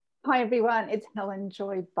Hi everyone, it's Helen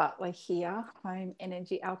Joy Butler here, home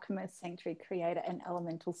energy alchemist, sanctuary creator, and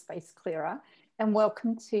elemental space clearer. And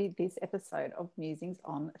welcome to this episode of Musings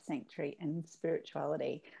on Sanctuary and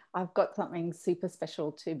Spirituality. I've got something super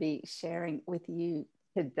special to be sharing with you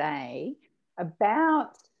today.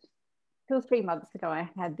 About 2 or 3 months ago, I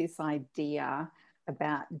had this idea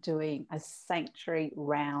about doing a sanctuary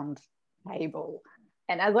round table.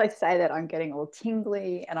 And as I say that, I'm getting all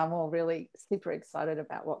tingly and I'm all really super excited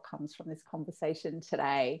about what comes from this conversation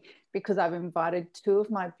today, because I've invited two of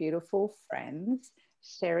my beautiful friends,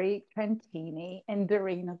 Sherry Trentini and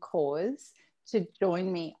Dorina Cause, to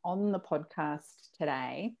join me on the podcast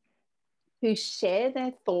today to share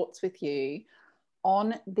their thoughts with you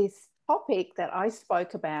on this topic that I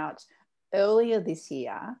spoke about earlier this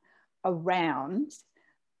year around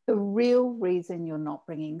the real reason you're not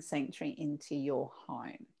bringing sanctuary into your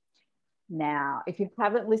home. Now, if you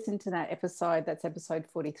haven't listened to that episode, that's episode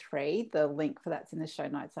 43. The link for that's in the show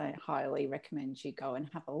notes. I highly recommend you go and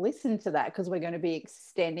have a listen to that, because we're going to be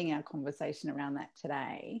extending our conversation around that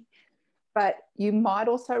today. But you might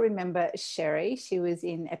also remember Sherry. She was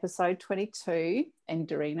in episode 22 and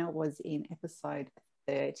Dorina was in episode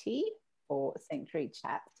 30 for Sanctuary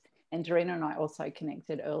Chats. And Dorina and I also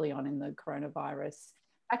connected early on in the coronavirus,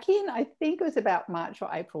 back in, I think it was about March or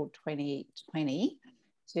April 2020,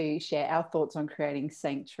 to share our thoughts on creating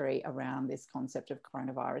sanctuary around this concept of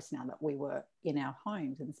coronavirus now that we were in our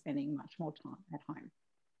homes and spending much more time at home.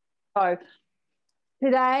 So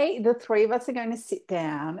today, the three of us are going to sit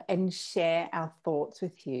down and share our thoughts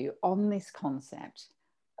with you on this concept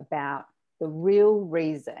about the real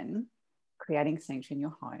reason creating sanctuary in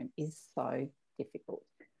your home is so difficult.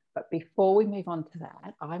 But before we move on to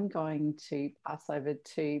that, I'm going to pass over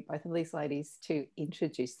to both of these ladies to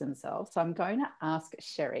introduce themselves. So I'm going to ask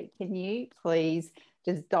Sherry, can you please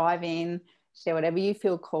just dive in, share whatever you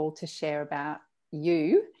feel called to share about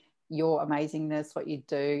you, your amazingness, what you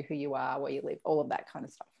do, who you are, where you live, all of that kind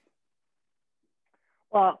of stuff.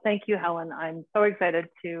 Well, thank you, Helen. I'm so excited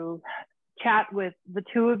to chat with the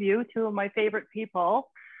two of you, two of my favorite people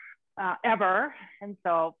ever. And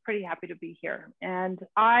so pretty happy to be here. And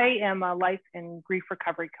I am a life and grief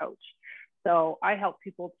recovery coach. So I help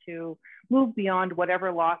people to move beyond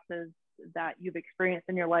whatever losses that you've experienced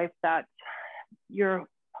in your life that you're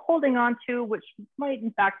holding on to, which might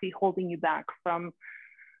in fact be holding you back from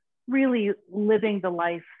really living the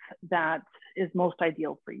life that is most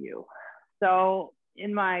ideal for you. So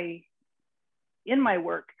in my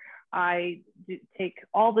work, I take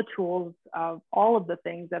all the tools of all of the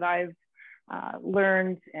things that I've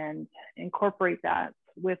learned and incorporate that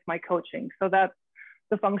with my coaching. So that's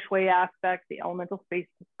the feng shui aspect, the elemental space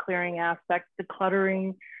clearing aspect,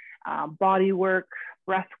 decluttering, body work,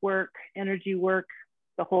 breath work, energy work,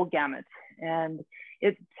 the whole gamut. And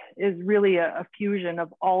it is really a fusion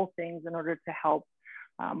of all things in order to help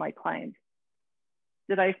my clients.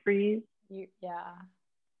 Did I freeze? Yeah.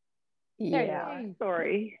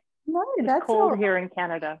 Sorry. No, it's that's cold here in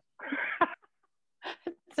Canada.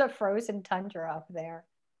 It's a frozen tundra up there.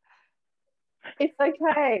 It's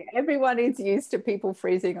okay. Everyone is used to people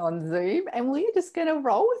freezing on Zoom, and we're just going to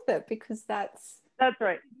roll with it because that's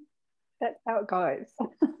right. That's how it goes. So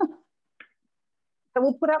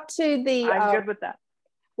we'll put up to the. I'm good with that.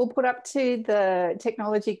 We'll put up to the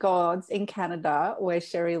technology gods in Canada, where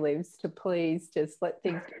Sherry lives, to please just let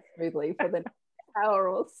things go smoothly for the next hour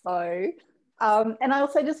or so. And I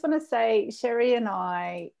also just want to say, Sherry and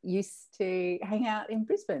I used to hang out in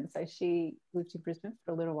Brisbane. So she lived in Brisbane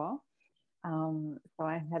for a little while. So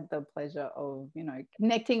I had the pleasure of,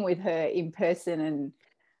 connecting with her in person and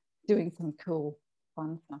doing some cool,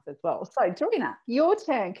 fun stuff as well. So Dorina, your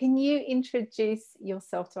turn. Can you introduce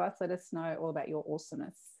yourself to us? Let us know all about your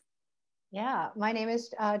awesomeness. Yeah, my name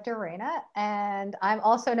is Dorina, and I'm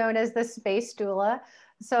also known as the Space Doula.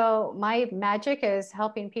 So my magic is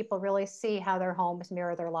helping people really see how their homes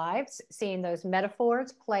mirror their lives, seeing those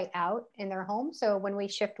metaphors play out in their home. So when we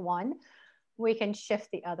shift one, we can shift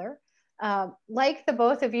the other. Like the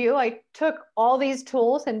both of you, I took all these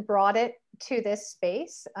tools and brought it to this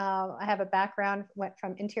space. I have a background, went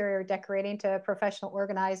from interior decorating to professional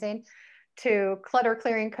organizing to clutter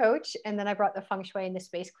clearing coach. And then I brought the feng shui and the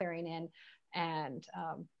space clearing in and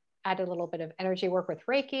added a little bit of energy work with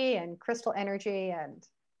Reiki and crystal energy. And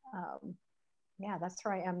yeah, that's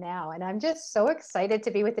where I am now. And I'm just so excited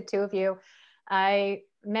to be with the two of you. I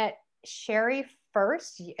met Sherry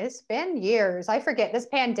first. It's been years. I forget, this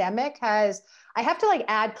pandemic I have to like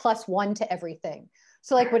add +1 to everything.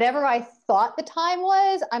 So like whatever I thought the time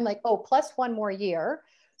was, I'm like, oh, +1 more year.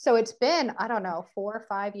 So it's been, I don't know, 4 or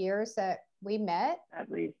 5 years that we met. At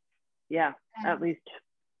least. Yeah, at least.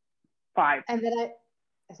 5. And then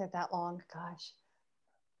is it that long? Gosh,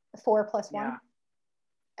 4 plus 1.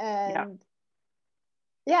 And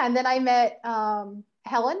yeah, and then I met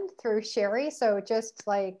Helen through Sherry. So just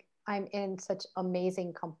like I'm in such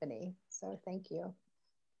amazing company. So thank you.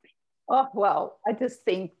 Oh, well, I just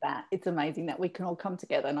think that it's amazing that we can all come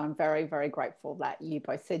together. And I'm very, very grateful that you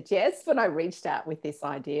both said yes when I reached out with this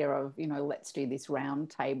idea of, you know, let's do this round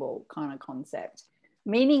table kind of concept.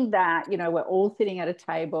 Meaning that, you know, we're all sitting at a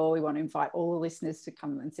table. We want to invite all the listeners to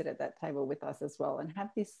come and sit at that table with us as well and have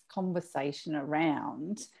this conversation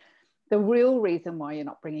around the real reason why you're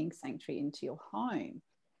not bringing sanctuary into your home.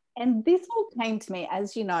 And this all came to me,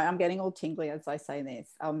 as you know, I'm getting all tingly as I say this.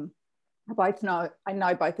 I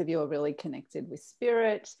know both of you are really connected with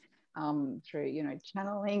spirit through, you know,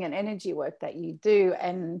 channeling and energy work that you do.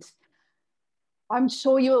 And I'm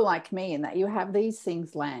sure you're like me in that you have these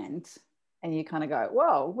things land and you kind of go,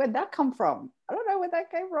 whoa, where'd that come from? I don't know where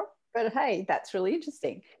that came from, but hey, that's really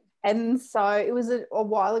interesting. And so it was a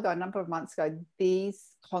while ago, a number of months ago, these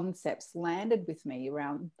concepts landed with me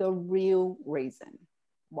around the real reason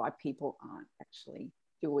why people aren't actually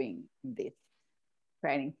doing this,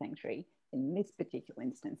 creating sanctuary in this particular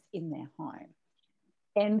instance in their home.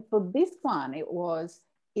 And for this one,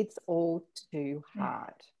 it's all too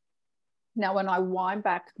hard. Now, when I wind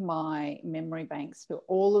back my memory banks to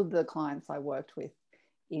all of the clients I worked with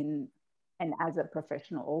in and as a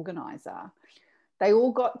professional organizer, they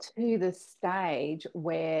all got to the stage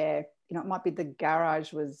where, you know, it might be the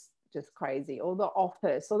garage was just crazy, or the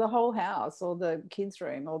office, or the whole house, or the kids'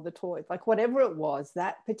 room, or the toys, like whatever it was,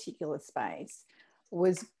 that particular space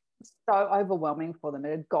was so overwhelming for them.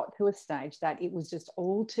 It had got to a stage that it was just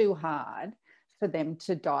all too hard for them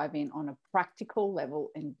to dive in on a practical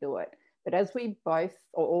level and do it. But as we both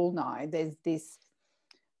or all know, there's this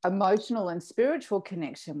emotional and spiritual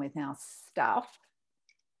connection with our stuff.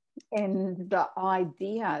 And the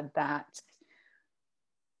idea that,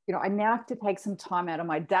 you know, I now have to take some time out of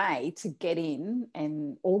my day to get in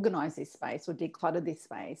and organize this space or declutter this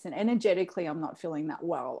space. And energetically, I'm not feeling that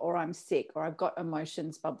well, or I'm sick, or I've got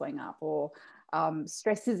emotions bubbling up, or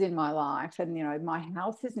stresses in my life. And, you know, my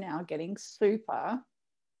house is now getting super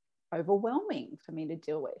overwhelming for me to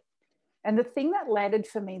deal with. And the thing that landed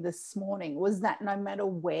for me this morning was that no matter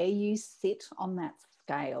where you sit on that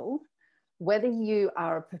scale, whether you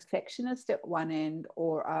are a perfectionist at one end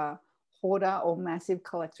or a hoarder or massive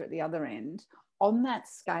collector at the other end, on that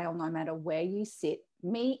scale, no matter where you sit,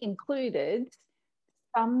 me included,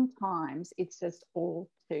 sometimes it's just all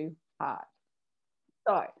too hard.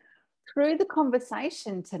 So through the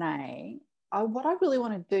conversation today, what I really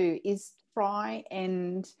want to do is try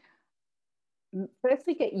and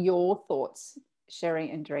firstly get your thoughts, Sherry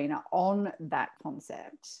and Darina, on that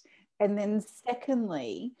concept. And then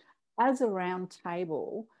secondly, as a round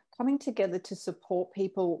table, coming together to support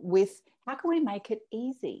people with how can we make it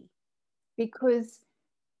easy? Because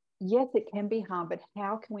yes, it can be hard, but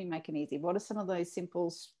how can we make it easy? What are some of those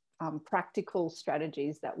simple, practical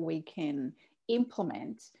strategies that we can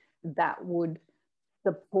implement that would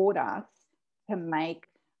support us to make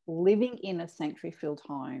living in a sanctuary-filled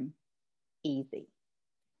home easy?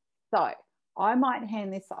 So I might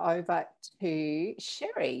hand this over to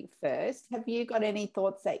Sherry first. Have you got any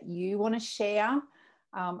thoughts that you want to share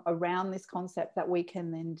around this concept that we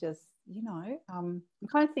can then just, you know, I'm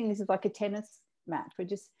kind of thinking this is like a tennis match. We're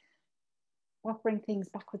just offering things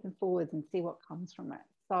backwards and forwards and see what comes from it.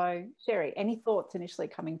 So Sherry, any thoughts initially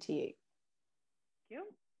coming to you? Thank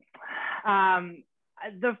you.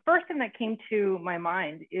 The first thing that came to my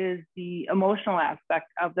mind is the emotional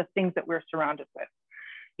aspect of the things that we're surrounded with.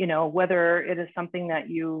 You know, whether it is something that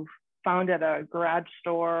you've found at a garage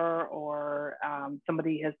store, or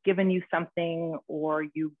somebody has given you something, or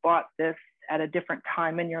you bought this at a different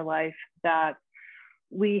time in your life, that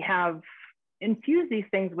we have infused these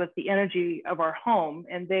things with the energy of our home.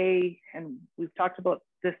 And we've talked about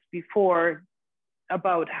this before,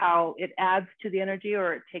 about how it adds to the energy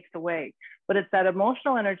or it takes away. But it's that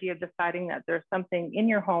emotional energy of deciding that there's something in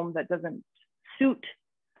your home that doesn't suit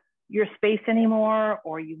your space anymore,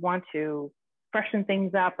 or you want to freshen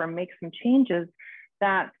things up or make some changes,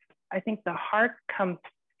 that I think the heart comes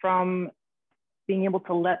from being able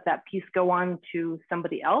to let that piece go on to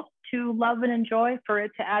somebody else to love and enjoy, for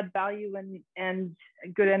it to add value and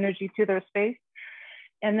good energy to their space.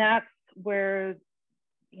 And that's where,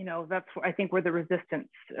 you know, that's I think where the resistance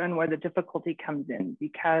and where the difficulty comes in,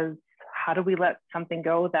 because how do we let something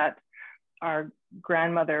go that our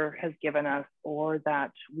grandmother has given us, or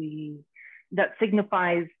that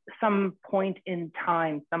signifies some point in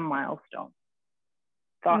time, some milestone?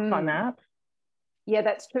 Thoughts on that? Yeah,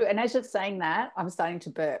 that's true. And as you're saying that, I'm starting to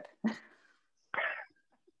burp. We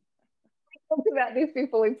talked about this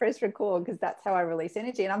before we press record, because that's how I release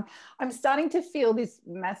energy. And I'm starting to feel this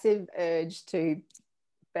massive urge to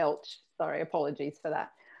belch. Sorry, apologies for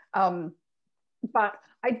that. But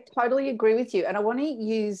I totally agree with you. And I want to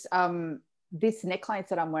use this necklace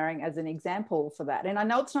that I'm wearing as an example for that. And I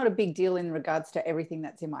know it's not a big deal in regards to everything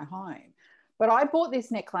that's in my home, but I bought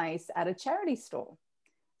this necklace at a charity store.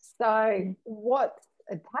 So what's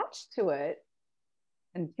attached to it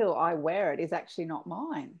until I wear it is actually not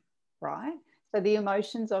mine, right? So the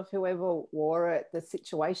emotions of whoever wore it, the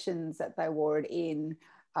situations that they wore it in,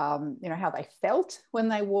 you know, how they felt when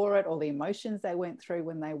they wore it, or the emotions they went through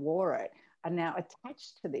when they wore it, are now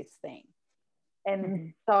attached to this thing.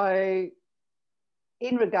 And so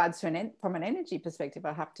in regards to from an energy perspective,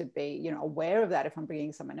 I have to be, you know, aware of that if I'm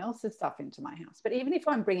bringing someone else's stuff into my house. But even if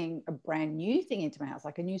I'm bringing a brand new thing into my house,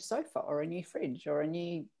 like a new sofa or a new fridge or a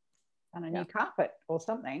new, new carpet or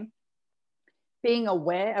something, being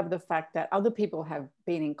aware of the fact that other people have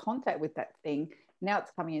been in contact with that thing, now it's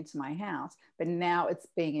coming into my house, but now it's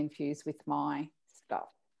being infused with my stuff,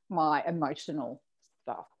 my emotional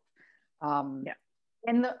stuff.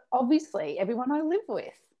 And obviously everyone I live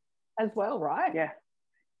with as well, right?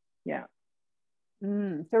 Yeah.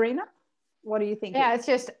 Serena, what do you think? Yeah, it's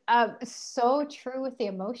just so true with the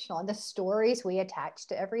emotional and the stories we attach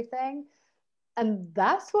to everything. And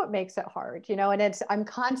that's what makes it hard, you know, and I'm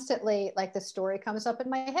constantly like, the story comes up in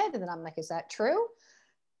my head and then I'm like, is that true?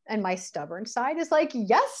 And my stubborn side is like,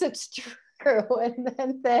 yes, it's true.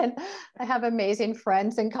 And then I have amazing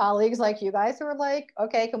friends and colleagues like you guys who are like,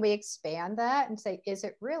 okay, can we expand that and say, is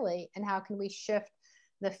it really? And how can we shift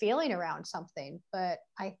the feeling around something? But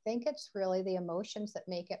I think it's really the emotions that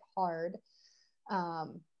make it hard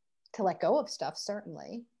to let go of stuff,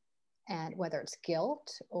 certainly. And whether it's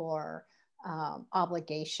guilt or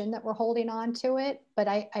obligation that we're holding on to it. But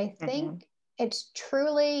I think it's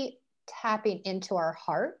truly tapping into our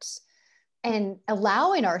hearts and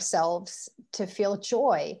allowing ourselves to feel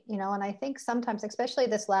joy, you know. And I think sometimes, especially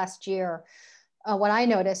this last year, what I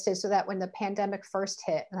noticed is that when the pandemic first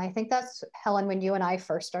hit, and I think that's, Helen, when you and I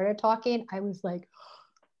first started talking, I was like,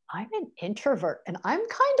 I'm an introvert and I'm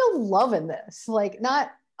kind of loving this. Like,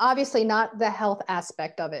 not obviously not the health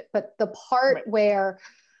aspect of it, but the part where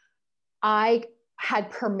I had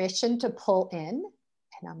permission to pull in,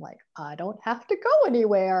 and I'm like, I don't have to go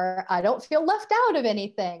anywhere. I don't feel left out of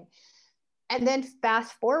anything. And then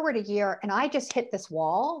fast forward a year, and I just hit this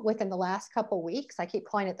wall within the last couple of weeks. I keep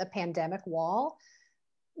calling it the pandemic wall,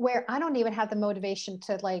 where I don't even have the motivation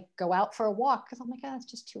to like go out for a walk because I'm like, oh, it's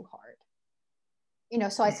just too hard. You know,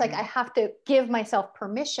 so it's like I have to give myself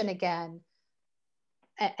permission again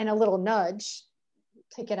and a little nudge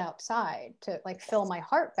to get outside, to like fill my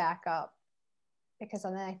heart back up, because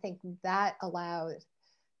then I think that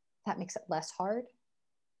makes it less hard,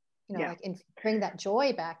 you know, like bring that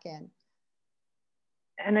joy back in.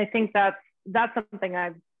 And I think that's something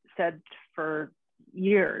I've said for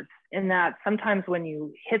years, in that sometimes when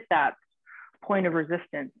you hit that point of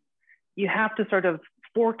resistance, you have to sort of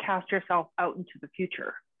forecast yourself out into the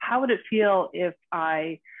future. How would it feel if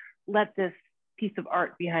I let this piece of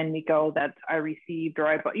art behind me go that I received,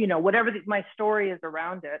 or you know, whatever my story is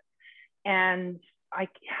around it, and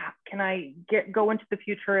can I go into the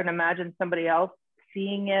future and imagine somebody else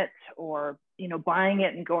seeing it, or, you know, buying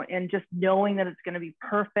it and going and just knowing that it's going to be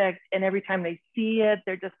perfect, and every time they see it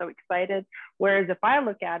they're just so excited. Whereas if I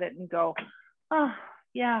look at it and go, oh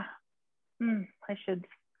yeah, I should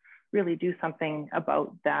really do something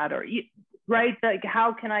about that, or right, like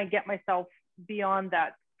how can I get myself beyond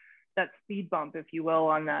that speed bump, if you will,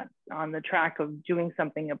 on the track of doing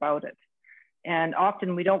something about it. And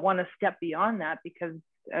often we don't want to step beyond that because,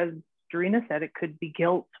 as Dorena said, it could be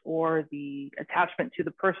guilt or the attachment to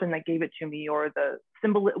the person that gave it to me, or the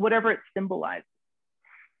symbol, whatever it symbolizes.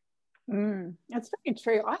 That's very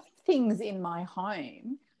true. I have things in my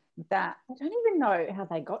home that I don't even know how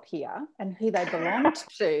they got here and who they belonged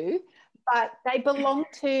to, but they belong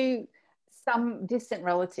to some distant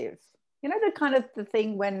relative. You know, the kind of the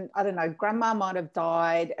thing when, I don't know, grandma might have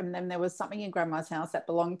died and then there was something in grandma's house that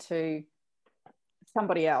belonged to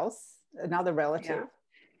somebody else, another relative.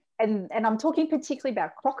 And I'm talking particularly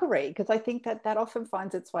about crockery, because I think that often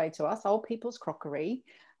finds its way to us, old people's crockery.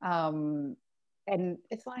 And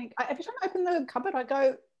it's like, every time I open the cupboard, I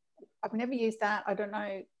go, I've never used that. I don't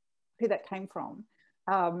know who that came from.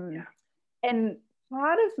 And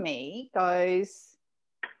part of me goes,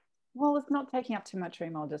 well, it's not taking up too much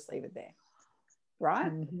room. I'll just leave it there.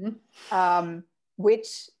 Right.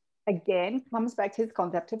 Which again, comes back to this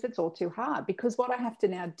concept if it's all too hard, because what I have to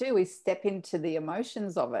now do is step into the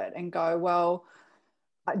emotions of it and go, well,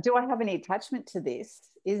 do I have any attachment to this?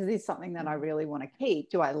 Is this something that I really want to keep?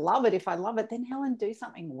 Do I love it? If I love it, then Helen, do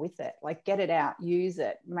something with it. Like, get it out, use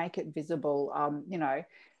it, make it visible,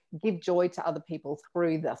 give joy to other people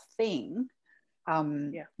through the thing.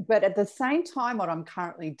 But at the same time, what I'm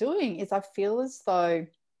currently doing is I feel as though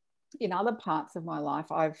in other parts of my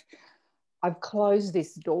life, I've closed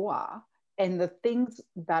this door, and the things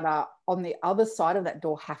that are on the other side of that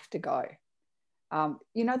door have to go.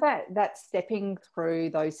 That stepping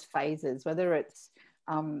through those phases, whether it's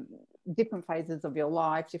different phases of your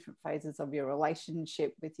life, different phases of your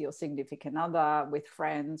relationship with your significant other, with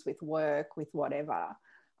friends, with work, with whatever.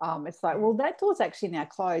 It's like, well, that door's actually now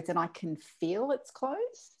closed, and I can feel it's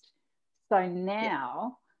closed. So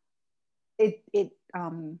now it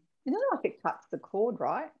like it cuts the cord,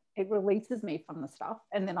 right? It releases me from the stuff,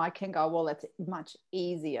 and then I can go, well, it's much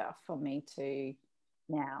easier for me to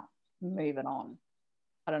now move it on.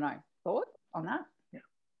 I don't know. Thought on that? Yeah.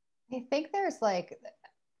 I think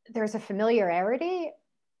there's a familiarity.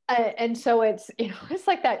 And so it's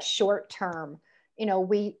like that short term,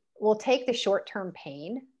 we will take the short term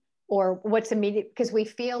pain or what's immediate because we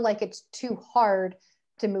feel like it's too hard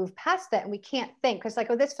to move past that. And we can't think because like,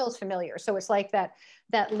 oh, this feels familiar. So it's like that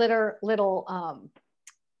little,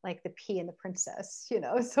 like the pea and the princess,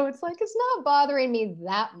 so it's like, it's not bothering me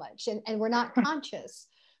that much. And we're not conscious.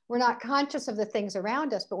 We're not conscious of the things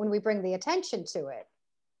around us, but when we bring the attention to it,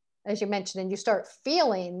 as you mentioned, and you start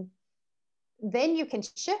feeling, then you can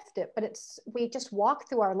shift it. But we just walk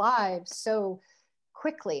through our lives so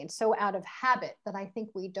quickly and so out of habit that I think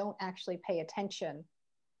we don't actually pay attention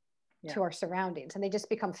to our surroundings, and they just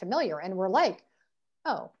become familiar. And we're like,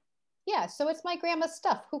 oh, yeah, so it's my grandma's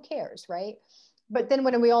stuff. Who cares, right? But then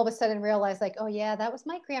when we all of a sudden realize like, oh yeah, that was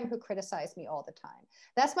my grandma who criticized me all the time.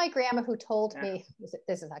 That's my grandma who told me,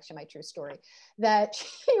 this is actually my true story, that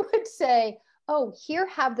she would say, oh, here,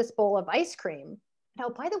 have this bowl of ice cream. Now,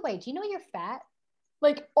 by the way, do you know you're fat?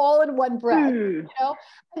 Like all in one breath, And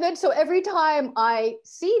then so every time I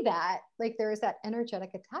see that, like there is that energetic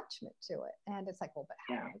attachment to it. And it's like, well, but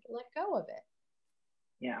how do I let go of it?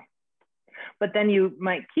 Yeah. But then you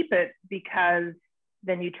might keep it because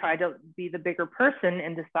then you try to be the bigger person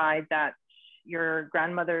and decide that your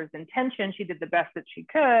grandmother's intention, she did the best that she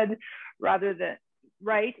could rather than,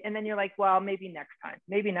 right? And then you're like, well, maybe next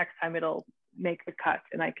time it'll make the cut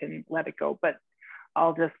and I can let it go, but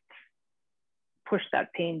I'll just push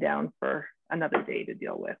that pain down for another day to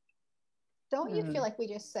deal with. Don't you feel like we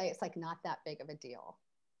just say it's like not that big of a deal?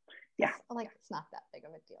 Yeah. It's not that big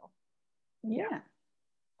of a deal. Yeah.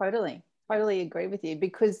 Totally agree with you,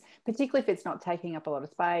 because particularly if it's not taking up a lot of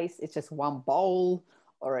space, it's just one bowl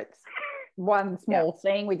or it's one small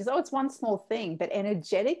thing. We just, it's one small thing, but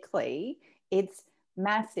energetically it's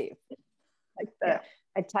massive. Like the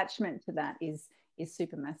attachment to that is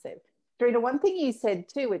super massive. Dorina, one thing you said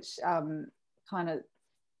too, which kind of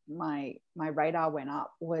my radar went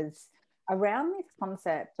up, was around this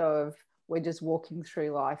concept of we're just walking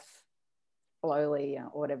through life slowly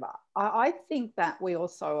or whatever. I think that we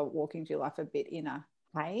also are walking through life a bit in a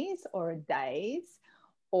haze or a daze,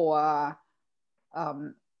 or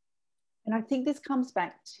and I think this comes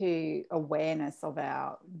back to awareness of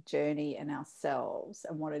our journey and ourselves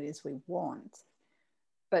and what it is we want.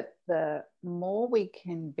 But the more we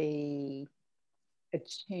can be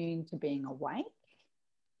attuned to being awake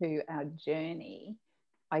to our journey,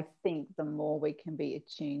 I think the more we can be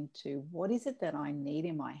attuned to what is it that I need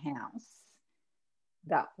in my house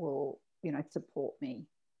that will, support me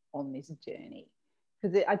on this journey.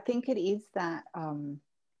 Because I think it is that,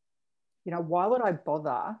 why would I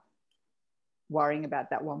bother worrying about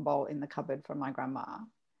that one bowl in the cupboard from my grandma?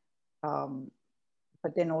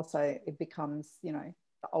 But then also it becomes, the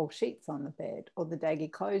old sheets on the bed, or the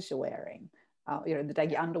daggy clothes you're wearing, the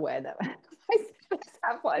daggy underwear that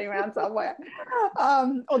have floating around somewhere,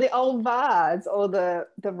 or the old vase, or the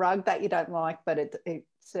rug that you don't like, but it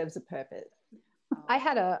serves a purpose. I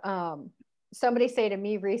had somebody say to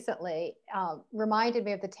me recently, reminded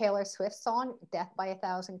me of the Taylor Swift song, Death by a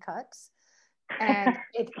Thousand Cuts. And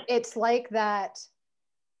it's like that,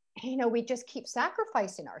 we just keep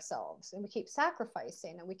sacrificing ourselves, and we keep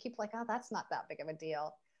sacrificing, and we keep like, oh, that's not that big of a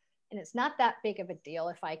deal. And it's not that big of a deal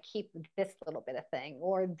if I keep this little bit of thing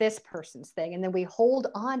or this person's thing. And then we hold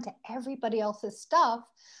on to everybody else's stuff,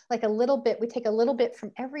 like a little bit, we take a little bit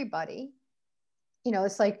from everybody.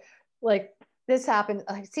 It's like this happened.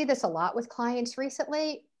 I see this a lot with clients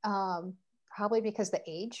recently, probably because the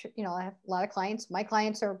age, I have a lot of clients, my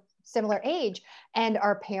clients are similar age, and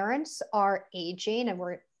our parents are aging, and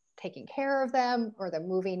we're taking care of them, or they're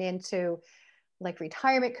moving into like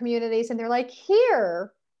retirement communities, and they're like,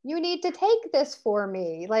 here, you need to take this for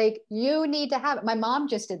me. Like, you need to have it. My mom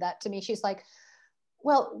just did that to me. She's like,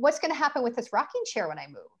 well, what's going to happen with this rocking chair when I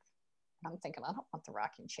move? And I'm thinking, I don't want the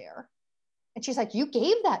rocking chair. And she's like, you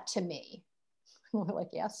gave that to me. And we're like,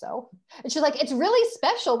 yeah, so. And she's like, it's really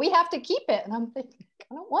special. We have to keep it. And I'm thinking,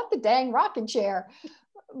 I don't want the dang rocking chair.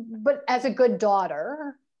 But as a good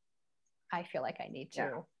daughter, I feel like I need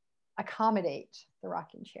to accommodate the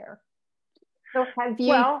rocking chair. So have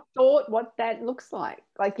you thought what that looks like?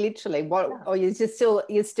 Like literally what, or you're still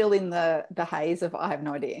in the haze of, I have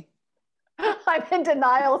no idea. I'm in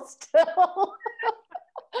denial still.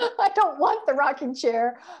 I don't want the rocking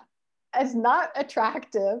chair. It's not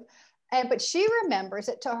attractive. But she remembers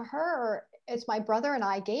it. To her, it's my brother and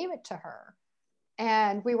I gave it to her.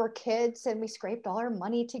 And we were kids and we scraped all our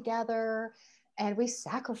money together and we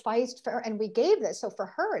sacrificed for, and we gave this. So for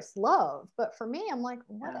her, it's love. But for me, I'm like,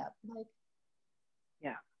 whatever. Like,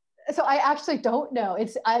 yeah. So I actually don't know.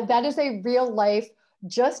 That is a real life,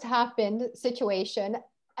 just happened situation.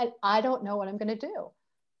 And I don't know what I'm going to do.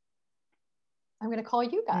 I'm going to call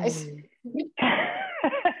you guys.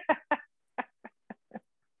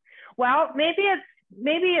 Well, maybe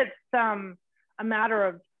it's a matter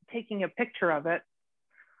of taking a picture of it,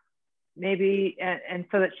 maybe, and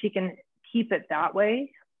so that she can keep it that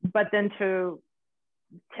way. But then to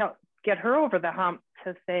get her over the hump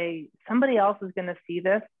to say somebody else is going to see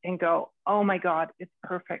this and go, oh my God, it's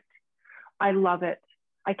perfect. I love it.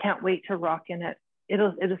 I can't wait to rock in it. It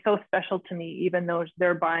is so special to me, even though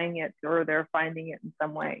they're buying it or they're finding it in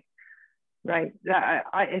some way, right?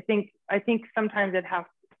 I think sometimes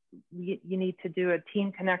you need to do a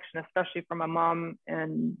team connection, especially from a mom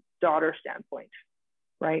and daughter standpoint,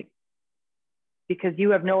 right? Because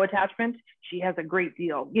you have no attachment, she has a great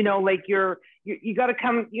deal. You know, like you got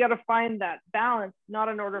to find that balance, not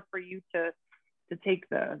in order for you to take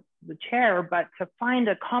the chair, but to find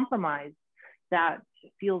a compromise that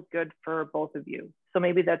feels good for both of you. So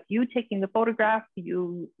maybe that's you taking the photograph,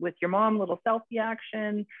 you with your mom, little selfie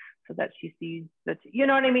action, so that she sees that, you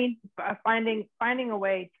know what I mean? Finding a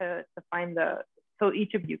way to find so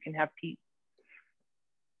each of you can have peace.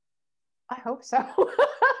 I hope so,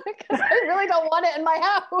 because I really don't want it in my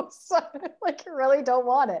house. Like, I really don't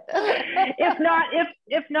want it.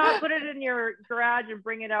 if not, put it in your garage and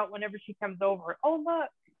bring it out whenever she comes over. Oh, look,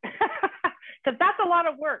 because that's a lot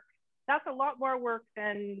of work. That's a lot more work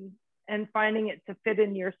than finding it to fit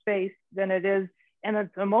in your space than it is. And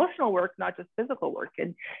it's emotional work, not just physical work.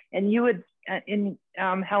 And you would,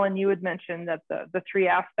 Helen, you had mentioned that the three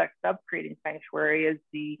aspects of creating sanctuary is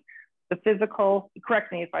the physical,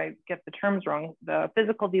 correct me if I get the terms wrong, the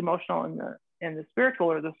physical, the emotional, and the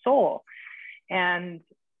spiritual, or the soul. And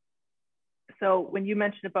so when you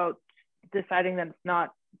mentioned about deciding that it's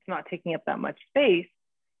not taking up that much space,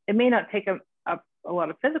 it may not take up a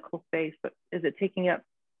lot of physical space, but is it taking up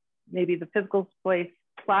maybe the physical space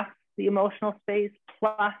plus the emotional space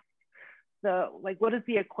plus what does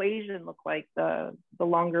the equation look like the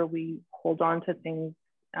longer we hold on to things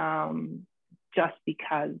just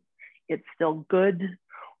because it's still good,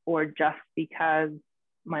 or just because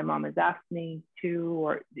my mom has asked me to,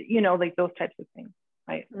 or, you know, like those types of things.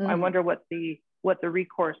 I wonder what the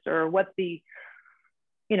recourse, or what the,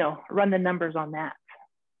 you know, run the numbers on that.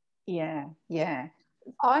 Yeah.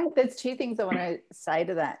 There's two things I want to say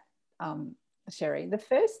to that, Sherry. The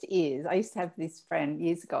first is, I used to have this friend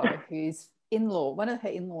years ago whose one of her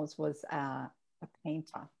in-laws was a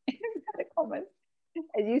painter.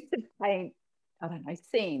 I used to paint, I don't know,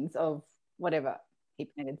 scenes of whatever he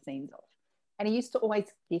painted scenes of. And he used to always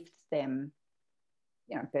gift them,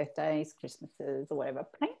 you know, birthdays, Christmases, or whatever,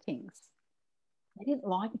 paintings. They didn't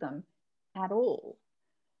like them at all.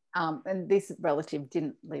 And this relative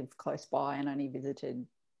didn't live close by and only visited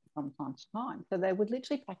from time to time. So they would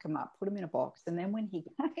literally pack them up, put them in a box, and then when he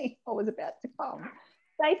came or was about to come,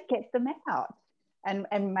 they'd get them out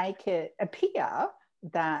and make it appear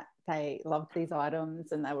that they loved these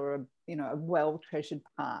items and they were a well-treasured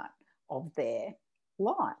part of their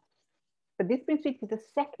life. But this brings me to the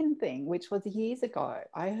second thing, which was years ago.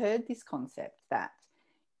 I heard this concept that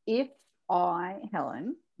if I,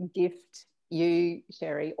 Helen, gift you,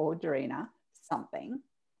 Sherry, or Dorina something,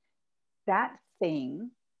 that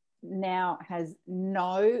thing now has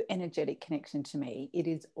no energetic connection to me. It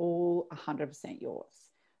is all 100% yours.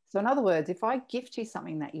 So in other words, if I gift you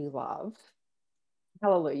something that you love,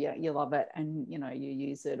 hallelujah, you love it, and you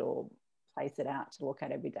use it or place it out to look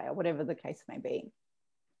at every day, or whatever the case may be.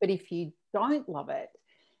 But if you don't love it,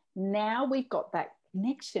 now we've got that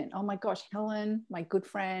connection. Oh my gosh, Helen, my good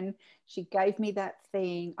friend, she gave me that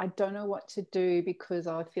thing. I don't know what to do because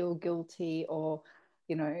I feel guilty, or,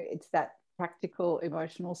 you know, it's that practical,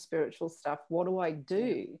 emotional, spiritual stuff. What do I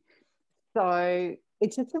do? Yeah. So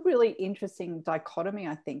it's just a really interesting dichotomy,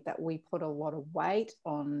 I think, that we put a lot of weight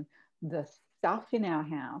on the stuff in our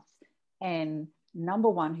house, and number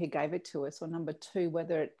one, who gave it to us, or number two,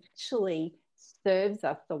 whether it actually serves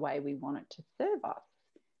us the way we want it to serve us.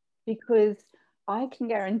 Because I can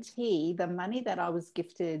guarantee the money that I was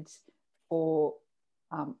gifted for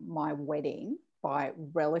my wedding by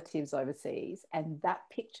relatives overseas, and that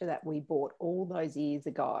picture that we bought all those years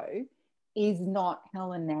ago, is not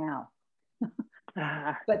Helen now.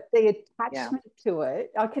 But the attachment to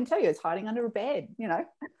it, I can tell you, it's hiding under a bed, you know.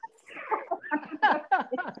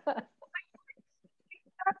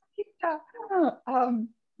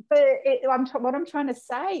 But what I'm trying to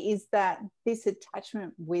say is that this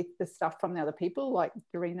attachment with the stuff from the other people, like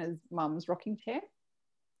Doreena's mum's rocking chair,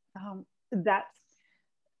 that's,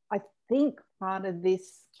 I think, part of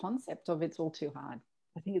this concept of it's all too hard.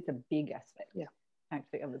 I think it's a big aspect,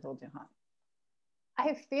 actually, of it's all too hard.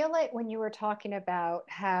 I feel like when you were talking about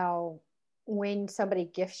how when somebody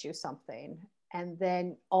gifts you something and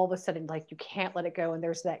then all of a sudden, like, you can't let it go and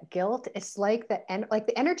there's that guilt, it's like that, and like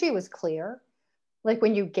the energy was clear, like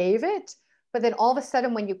when you gave it, but then all of a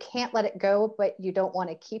sudden when you can't let it go but you don't want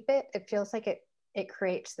to keep it, it feels like it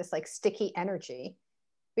creates this like sticky energy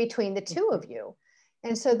between the two of you.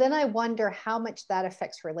 And so then I wonder how much that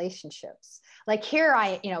affects relationships. Like here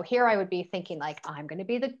I would be thinking like, I'm going to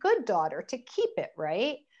be the good daughter to keep it,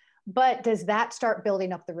 right? But does that start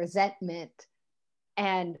building up the resentment,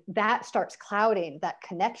 and that starts clouding that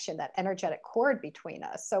connection, that energetic cord between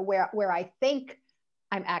us? So where I think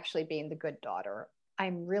I'm actually being the good daughter,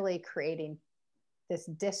 I'm really creating this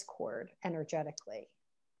discord energetically.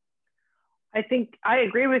 I think I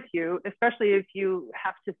agree with you, especially if you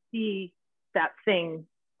have to see that thing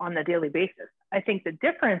on a daily basis. I think the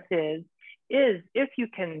difference is if you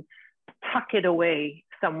can tuck it away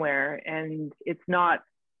somewhere and it's not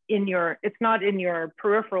in your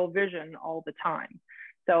peripheral vision all the time.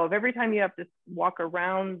 So if every time you have to walk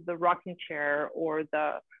around the rocking chair or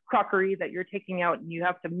the crockery that you're taking out and you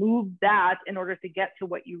have to move that in order to get to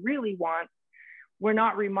what you really want, we're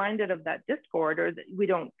not reminded of that discord, or that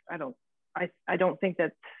I don't think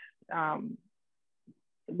that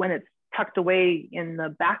when it's tucked away in the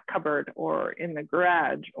back cupboard or in the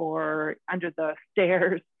garage or under the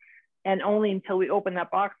stairs, and only until we open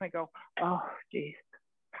that box and I go, oh geez,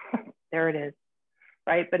 there it is,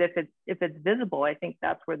 right? But if it's visible, I think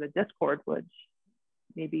that's where the discord would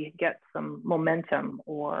maybe get some momentum.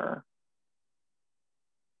 Or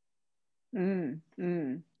I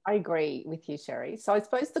agree with you, Sherry. So I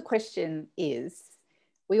suppose the question is,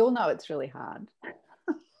 we all know it's really hard.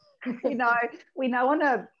 we know on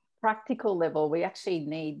a practical level, we actually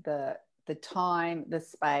need the time, the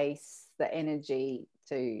space, the energy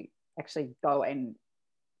to actually go and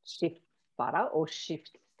shift butter or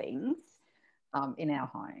shift things in our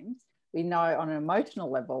homes. We know on an emotional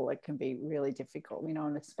level it can be really difficult. We know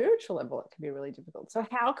on a spiritual level it can be really difficult. So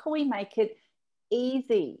how can we make it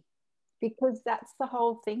easy? Because that's the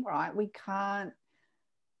whole thing, right? We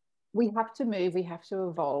have to move, we have to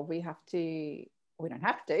evolve, we don't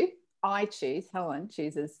have to. Helen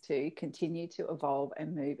chooses to continue to evolve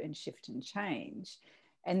and move and shift and change.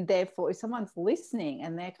 And therefore, if someone's listening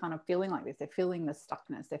and they're kind of feeling like this, they're feeling the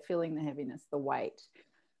stuckness, they're feeling the heaviness, the weight,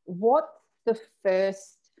 what's the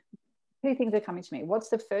first, two things are coming to me. What's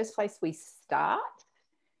the first place we start?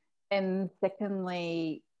 And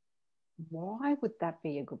secondly, why would that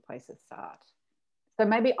be a good place to start? So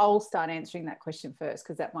maybe I'll start answering that question first,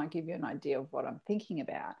 because that might give you an idea of what I'm thinking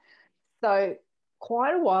about. So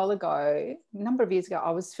quite a while ago, a number of years ago,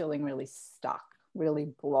 I was feeling really stuck,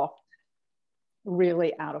 really blocked,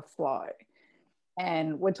 really out of flow.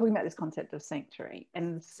 And we're talking about this concept of sanctuary.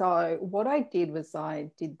 And so what I did was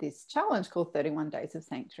I did this challenge called 31 Days of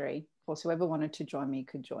Sanctuary. Of course, whoever wanted to join me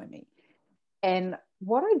could join me. And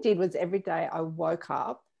what I did was every day I woke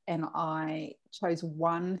up and I chose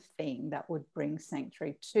one thing that would bring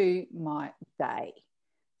sanctuary to my day.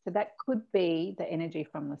 So that could be the energy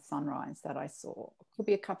from the sunrise that I saw. It could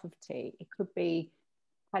be a cup of tea. It could be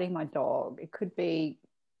patting my dog. It could be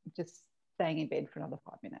just staying in bed for another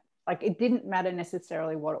 5 minutes. Like, it didn't matter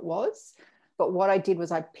necessarily what it was, but what I did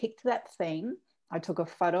was I picked that thing, I took a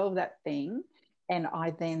photo of that thing, and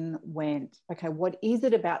I then went, okay, what is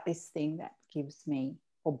it about this thing that gives me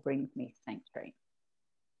or brings me sanctuary?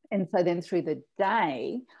 And so then through the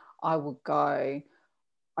day, I would go,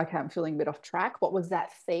 okay, I'm feeling a bit off track. What was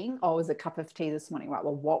that thing? Oh, it was a cup of tea this morning. Right.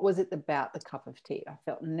 Well, what was it about the cup of tea? I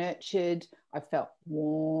felt nurtured. I felt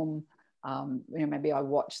warm. Maybe I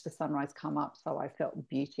watched the sunrise come up, so I felt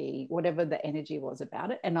beauty, whatever the energy was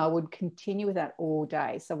about it. And I would continue with that all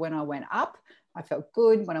day. So when I went up, I felt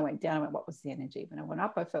good. When I went down, I went, what was the energy? When I went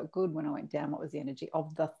up, I felt good. When I went down, what was the energy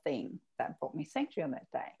of the thing that brought me sanctuary on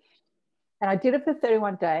that day? And I did it for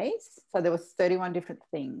 31 days. So there was 31 different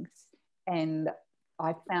things. And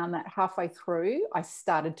I found that halfway through, I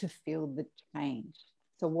started to feel the change.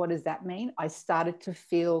 So what does that mean? I started to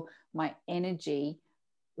feel my energy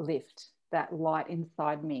lift. That light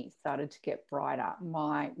inside me started to get brighter.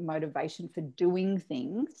 My motivation for doing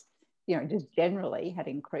things, just generally had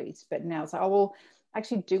increased. But now it's like, oh, well, I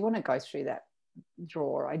actually do want to go through that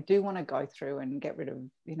drawer. I do want to go through and get rid of,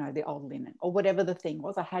 the old linen or whatever the thing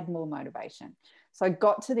was. I had more motivation. So I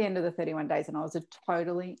got to the end of the 31 days and I was a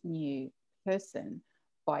totally new person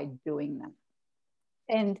by doing that.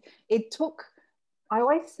 And it took, I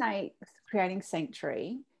always say, creating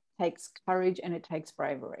sanctuary takes courage and it takes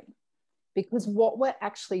bravery, because what we're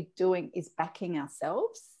actually doing is backing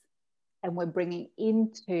ourselves and we're bringing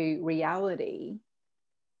into reality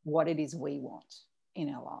what it is we want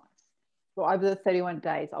in our lives. So over the 31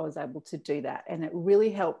 days, I was able to do that. And it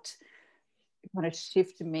really helped kind of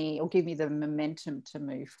shift me or give me the momentum to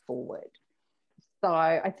move forward. So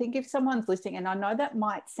I think if someone's listening, and I know that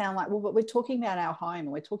might sound like, well, but we're talking about our home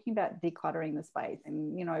and we're talking about decluttering the space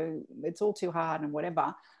and, it's all too hard and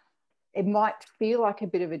whatever. It might feel like a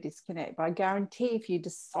bit of a disconnect, but I guarantee if you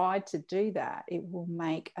decide to do that, it will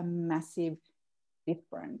make a massive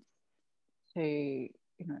difference to,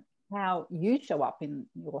 how you show up in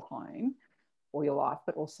your home or your life,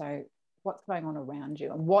 but also what's going on around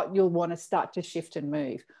you and what you'll want to start to shift and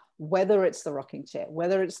move, whether it's the rocking chair,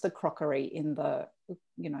 whether it's the crockery in the,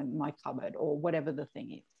 my cupboard or whatever the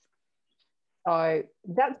thing is. So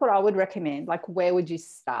that's what I would recommend. Like, where would you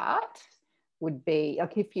start? Would be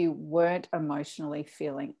like, if you weren't emotionally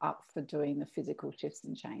feeling up for doing the physical shifts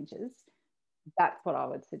and changes, that's what I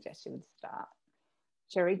would suggest you would start.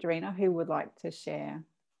 Sherry, Dorina, who would like to share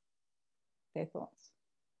their thoughts?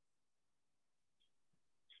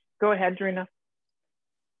 Go ahead, Dorina.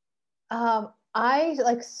 I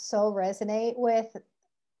so resonate with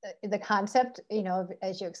the concept,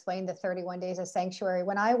 as you explained, the 31 days of sanctuary.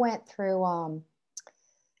 When I went through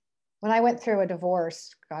a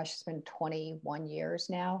divorce, gosh, it's been 21 years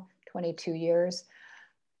now, 22 years.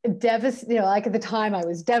 At the time I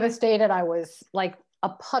was devastated. I was like a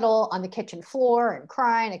puddle on the kitchen floor and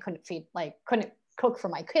crying. I couldn't cook for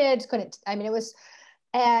my kids.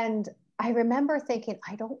 And I remember thinking,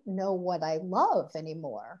 I don't know what I love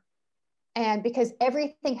anymore. And because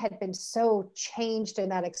everything had been so changed in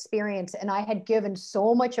that experience, and I had given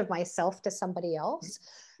so much of myself to somebody else,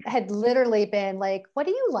 I had literally been like, what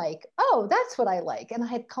do you like? Oh, that's what I like. And I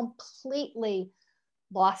had completely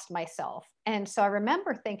lost myself. And so I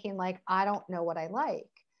remember thinking, like, I don't know what I like.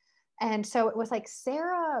 And so it was like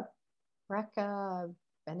Sarah Brecka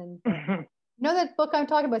Bennen. You know that book I'm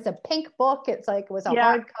talking about? It's a pink book. It was a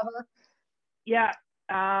hardcover. Yeah.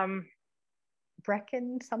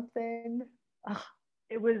 Brecken something. Ugh.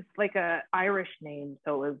 It was like a Irish name,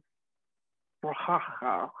 so it was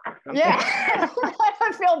yeah.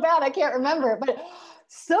 I feel bad. I can't remember it, but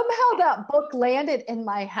somehow that book landed in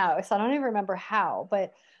my house. I don't even remember how,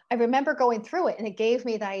 but I remember going through it and it gave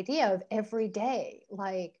me the idea of every day.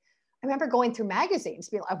 Like, I remember going through magazines,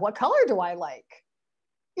 being like, what color do I like?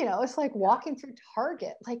 It's like walking through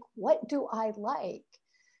Target. Like, what do I like?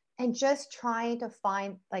 And just trying to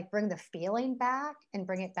find, bring the feeling back and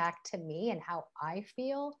bring it back to me and how I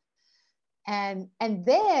feel. And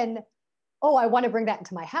then, I want to bring that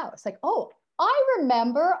into my house. Like, I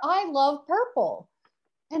remember I love purple.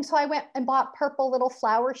 And so I went and bought purple little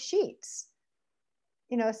flower sheets.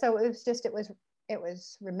 So it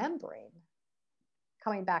was remembering,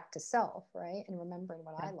 coming back to self, right? And remembering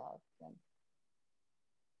what I love.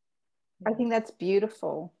 I think that's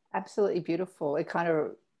beautiful. Absolutely beautiful. It kind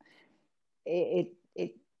of, it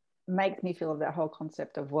makes me feel of that whole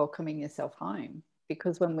concept of welcoming yourself home,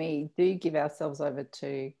 because when we do give ourselves over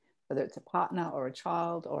to, whether it's a partner or a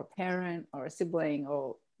child or a parent or a sibling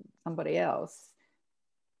or somebody else,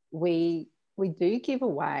 we do give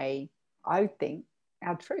away, I think,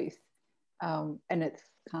 our truth. And it's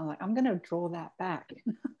kind of like, I'm going to draw that back,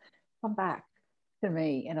 come back to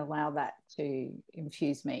me and allow that to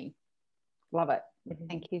infuse me. Love it.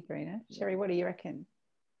 Thank you, Dorina. Sherry, what do you reckon?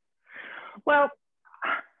 Well,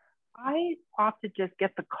 I often just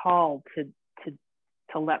get the call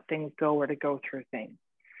to let things go or to go through things.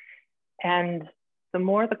 And the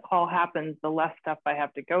more the call happens, the less stuff I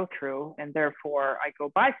have to go through. And therefore I go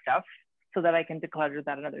buy stuff so that I can declutter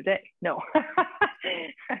that another day. No,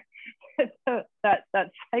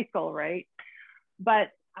 that cycle, right?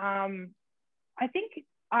 But I think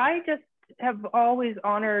I just have always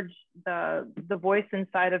honored the voice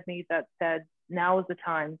inside of me that said, now is the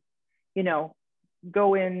time, you know,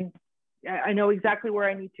 go in. I know exactly where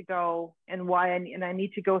I need to go and why, and I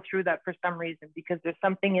need to go through that for some reason, because there's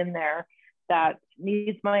something in there that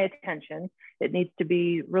needs my attention. It needs to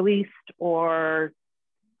be released, or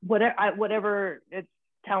whatever it's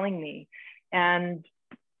telling me. And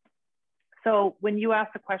so when you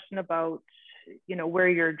ask the question about, you know, where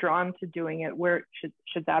you're drawn to doing it, where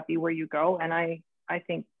should that be where you go? And I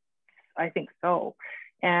think so.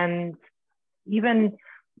 And even,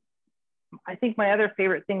 I think my other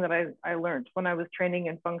favorite thing that I learned when I was training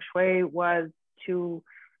in feng shui was to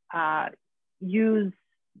use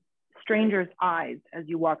strangers' eyes as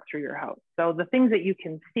you walk through your house. So the things that you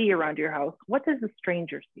can see around your house, what does a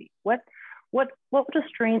stranger see? How would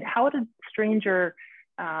a stranger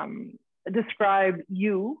describe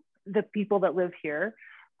you, the people that live here?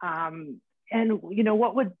 And you know,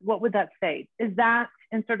 what would that say? Is that,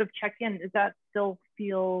 and sort of check in, does that still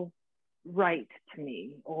feel right to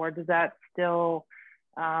me, or does that still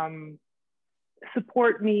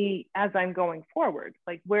support me as I'm going forward?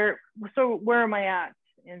 Like where am I at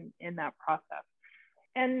in that process?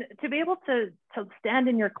 And to be able to stand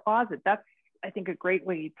in your closet, that's, I think, a great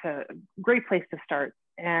place to start.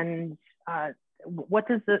 And what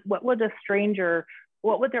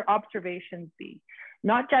would their observations be?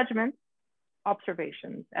 Not judgments,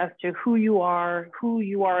 observations as to who you are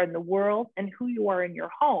in the world, and who you are in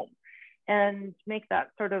your home. And make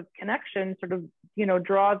that sort of connection, sort of, you know,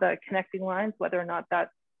 draw the connecting lines, whether or not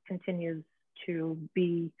that continues to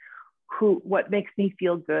be what makes me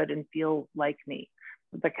feel good and feel like me.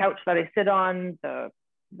 The couch that I sit on, the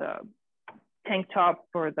tank top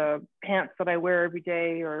or the pants that I wear every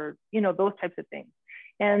day, or, you know, those types of things.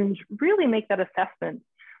 And really make that assessment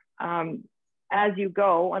as you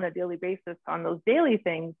go on a daily basis on those daily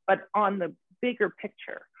things, but on the bigger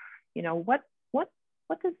picture. You know, what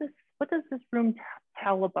does this room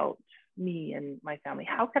tell about me and my family?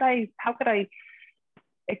 How could I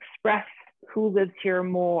express who lives here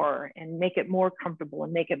more and make it more comfortable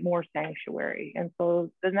and make it more sanctuary? And so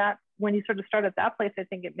then that, when you sort of start at that place, I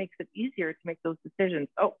think it makes it easier to make those decisions.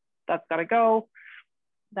 Oh, that's got to go.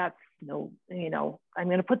 That's no, you know, I'm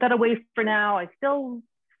going to put that away for now. I still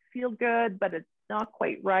feel good, but it's not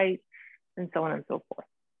quite right, and so on and so forth.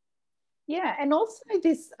 Yeah, and also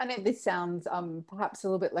this, I know this sounds perhaps a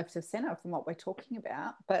little bit left of center from what we're talking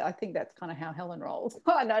about, but I think that's kind of how Helen rolls.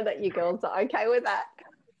 I know that you girls are okay with that.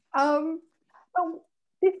 But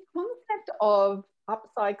this concept of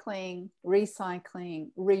upcycling,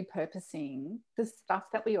 recycling, repurposing the stuff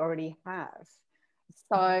that we already have.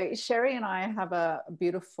 So Sherry and I have a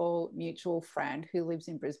beautiful mutual friend who lives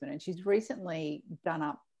in Brisbane, and she's recently done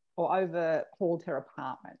up or overhauled her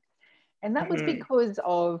apartment. And that was because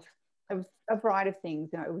of a variety of things.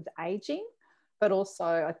 You know, it was aging, but also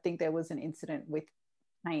I think there was an incident with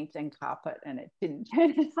paint and carpet, and it didn't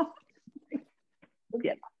turn out.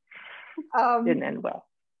 Yeah. Didn't end well.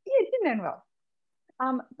 Yeah, it didn't end well.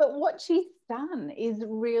 But what she's done is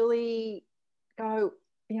really go,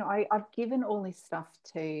 you know, I've given all this stuff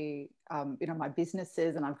to, you know, my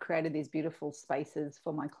businesses, and I've created these beautiful spaces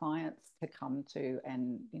for my clients to come to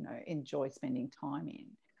and, you know, enjoy spending time in.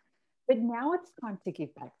 But now it's time to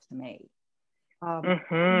give back to me.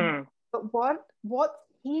 But what's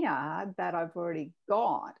here that I've already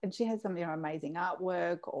got? And she has some, you know, amazing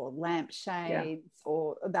artwork or lampshades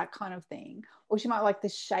or that kind of thing. Or she might like the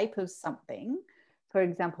shape of something. For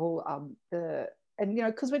example, and, you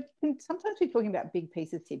know, because sometimes we're talking about big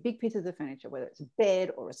pieces here, big pieces of furniture, whether it's a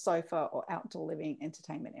bed or a sofa or outdoor living,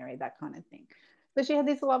 entertainment area, that kind of thing. So she had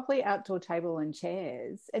this lovely outdoor table and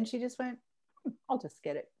chairs, and she just went, I'll just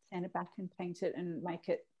get it, sand it back and paint it and make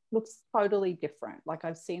it looks totally different. Like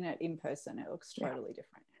I've seen it in person, it looks totally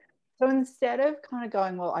different. So instead of kind of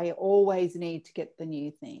going, well, I always need to get the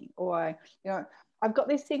new thing, or, you know, I've got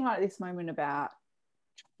this thing right at this moment about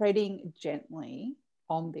treading gently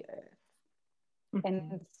on the earth.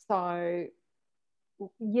 And so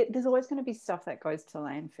yeah, there's always going to be stuff that goes to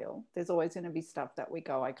landfill. There's always going to be stuff that we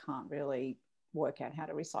go, I can't really work out how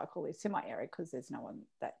to recycle this in my area because there's no one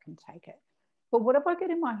that can take it. But what if I get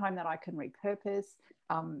in my home that I can repurpose?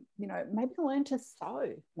 You know, maybe learn to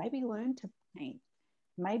sew, maybe learn to paint,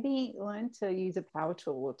 maybe learn to use a power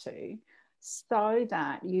tool or two, so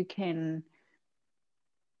that you can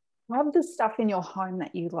have the stuff in your home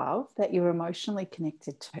that you love, that you're emotionally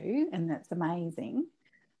connected to, and that's amazing.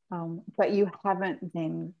 But you haven't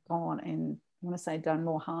then gone and, I want to say, done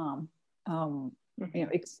more harm,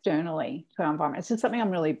 externally to our environment. It's just something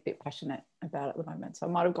I'm really a bit passionate about at the moment. So I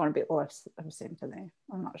might have gone a bit less of a center there.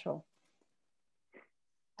 I'm not sure.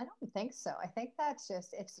 I don't think so. I think that's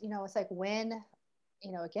just, it's like when,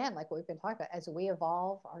 again, like what we've been talking about, as we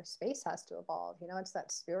evolve, our space has to evolve. It's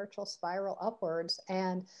that spiritual spiral upwards.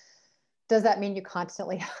 And does that mean you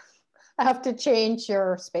constantly have to change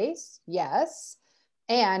your space? Yes.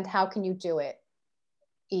 And how can you do it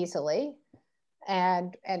easily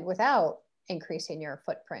and without increasing your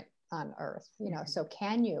footprint on Earth? So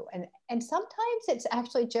can you? And sometimes it's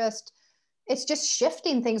actually just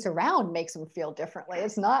shifting things around makes them feel differently.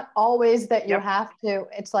 It's not always that you have to.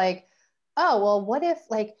 It's like, oh, well, what if,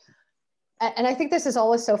 like, and I think this is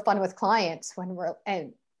always so fun with clients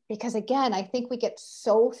because again, I think we get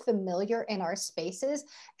so familiar in our spaces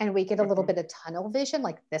and we get a little bit of tunnel vision.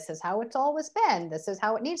 Like, this is how it's always been. This is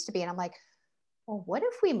how it needs to be. And I'm like, well, what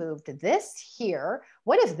if we moved this here?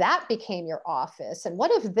 What if that became your office? And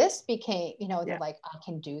what if this became, they're like, I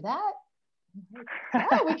can do that.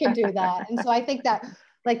 Yeah, we can do that. And so I think that,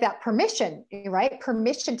 like, that permission, right?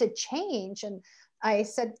 Permission to change. And I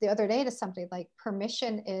said the other day to somebody, like,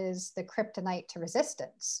 permission is the kryptonite to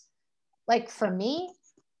resistance. Like, for me,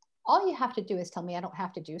 all you have to do is tell me I don't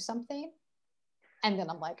have to do something. And then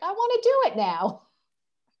I'm like, I want to do it now.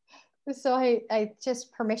 So I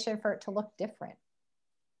just permission for it to look different.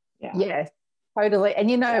 Yeah. Yes, totally. And,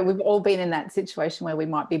 we've all been in that situation where we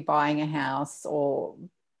might be buying a house or,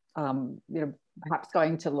 perhaps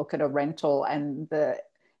going to look at a rental and the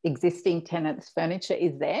existing tenant's furniture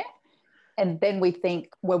is there. And then we think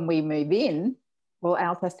when we move in, well,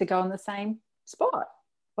 ours has to go in the same spot.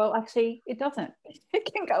 Well, actually, it doesn't.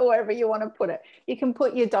 It can go wherever you want to put it. You can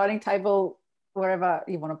put your dining table wherever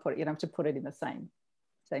you want to put it. You don't have to put it in the same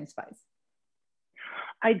space.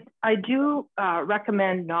 I do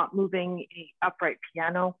recommend not moving an upright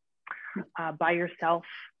piano by yourself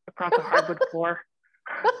across a hardwood floor.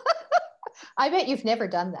 I bet you've never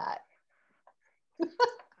done that.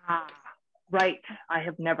 Right. I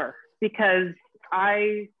have never, because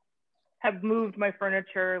I have moved my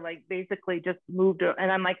furniture, like basically just moved it.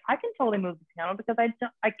 And I'm like, I can totally move the piano because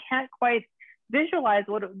I can't quite visualize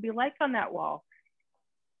what it would be like on that wall.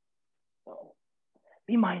 So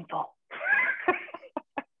be mindful.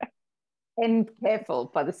 And careful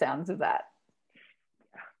by the sounds of that.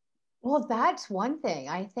 Well, that's one thing.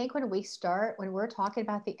 I think when we're talking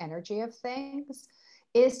about the energy of things,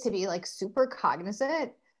 is to be like super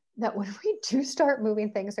cognizant that when we do start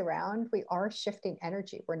moving things around, we are shifting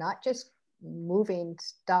energy. We're not just moving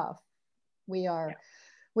stuff. We are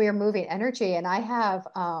moving energy. And I have,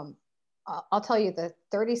 I'll tell you the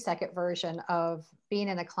 30-second version of being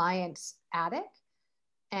in a client's attic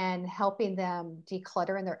and helping them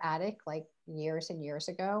declutter in their attic, like years and years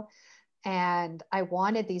ago. And I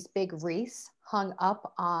wanted these big wreaths hung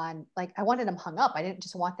up on, like, I wanted them hung up. I didn't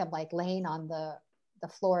just want them like laying on the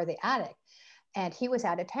floor of the attic. And he was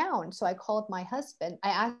out of town. So I called my husband. I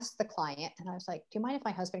asked the client and I was like, do you mind if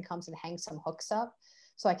my husband comes and hangs some hooks up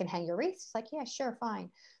so I can hang your wreaths? He's like, yeah, sure, fine.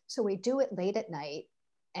 So we do it late at night.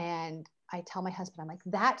 And I tell my husband, I'm like,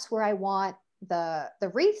 that's where I want the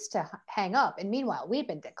wreaths to hang up. And meanwhile, we've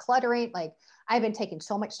been decluttering. Like, I've been taking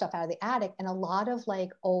so much stuff out of the attic, and a lot of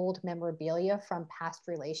like old memorabilia from past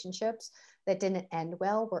relationships that didn't end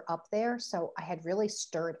well were up there. So I had really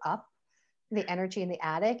stirred up the energy in the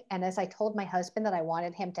attic. And as I told my husband that I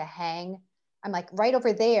wanted him to hang, I'm like, right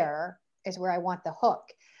over there is where I want the hook.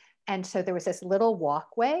 And so there was this little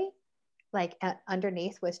walkway, like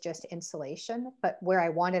underneath was just insulation, but where I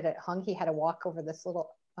wanted it hung, he had to walk over this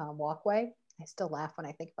little walkway. I still laugh when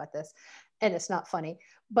I think about this, and it's not funny,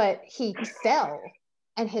 but he fell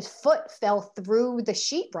and his foot fell through the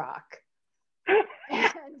sheetrock.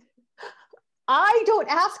 And I don't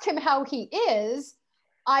ask him how he is.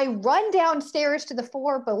 I run downstairs to the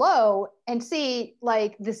floor below and see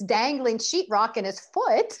like this dangling sheetrock in his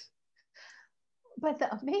foot. But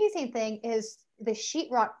the amazing thing is the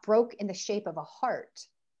sheetrock broke in the shape of a heart.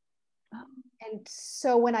 And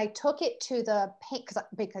so when I took it to the paint,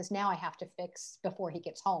 because now I have to fix, before he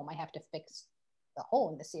gets home, I have to fix the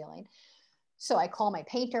hole in the ceiling. So I call my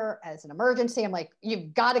painter as an emergency. I'm like,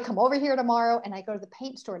 you've got to come over here tomorrow. And I go to the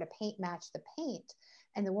paint store to paint match the paint.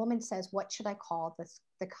 And the woman says, what should I call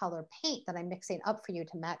the color paint that I'm mixing up for you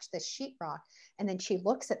to match this sheetrock? And then she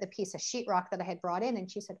looks at the piece of sheetrock that I had brought in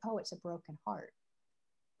and she said, oh, it's a broken heart.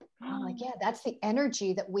 I'm like, yeah, that's the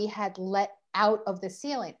energy that we had let out of the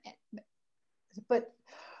ceiling. But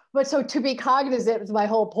But so to be cognizant is my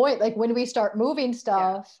whole point. Like when we start moving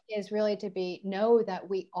stuff is really to know that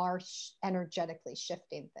we are energetically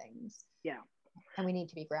shifting things. Yeah. And we need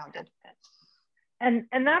to be grounded. And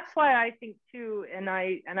that's why I think too, and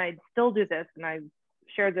I still do this, and I've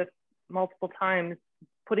shared this multiple times,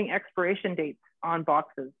 putting expiration dates on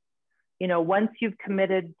boxes. You know, once you've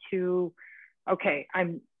committed to, okay,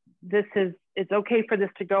 it's okay for this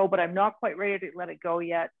to go, but I'm not quite ready to let it go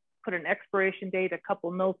yet. Put an expiration date, a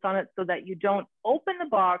couple notes on it, so that you don't open the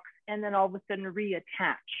box and then all of a sudden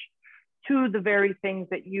reattach to the very things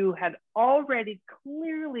that you had already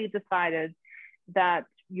clearly decided that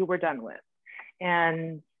you were done with.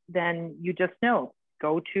 And then you just know,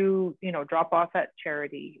 go to, drop off at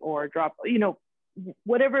charity, or drop,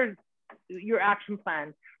 whatever your action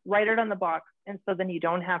plan, write it on the box. And so then you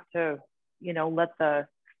don't have to, let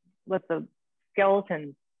the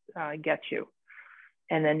skeleton get you.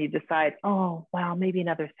 And then you decide, oh, wow, maybe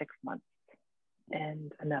another 6 months,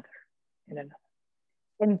 and another, and another.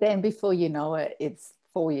 And then before you know it, it's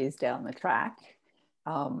 4 years down the track,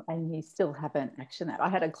 and you still haven't actioned that. I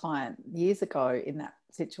had a client years ago in that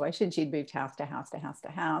situation. She'd moved house to house to house to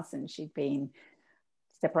house, and she'd been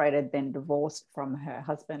separated, then divorced from her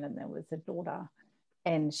husband, and there was a daughter.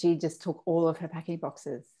 And she just took all of her packing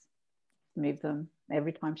boxes, moved them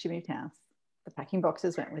every time she moved house. The packing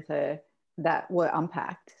boxes went with her that were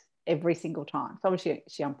unpacked every single time. So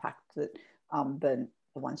she unpacked the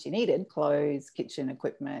ones she needed, clothes, kitchen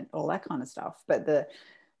equipment, all that kind of stuff. But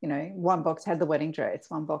one box had the wedding dress,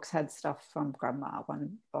 one box had stuff from grandma,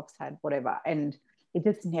 one box had whatever. And it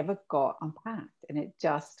just never got unpacked, and it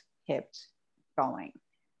just kept going.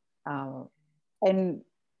 And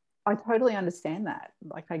I totally understand that.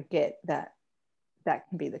 Like, I get that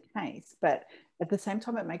can be the case, but at the same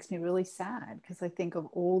time, it makes me really sad, because I think of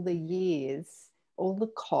all the years, all the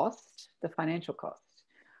cost, the financial cost,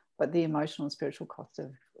 but the emotional and spiritual cost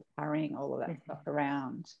of carrying all of that stuff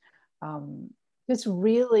around, just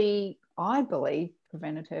really, I believe,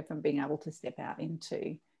 prevented her from being able to step out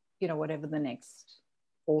into, whatever the next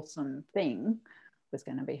awesome thing was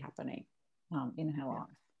going to be happening in her life.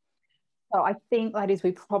 So I think, ladies,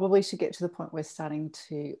 we probably should get to the point where we're starting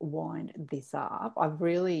to wind this up. I've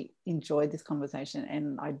really enjoyed this conversation,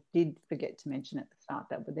 and I did forget to mention at the start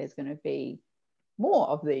that there's going to be more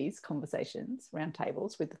of these conversations, round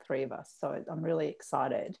tables with the three of us. So I'm really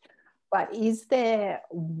excited. But is there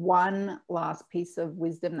one last piece of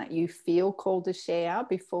wisdom that you feel called to share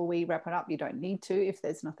before we wrap it up? You don't need to if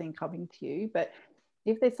there's nothing coming to you, but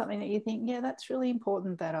if there's something that you think, yeah, that's really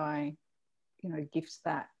important that I, gift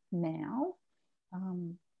that now,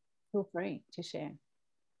 feel free to share.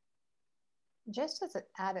 Just as an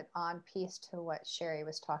added on piece to what Sherry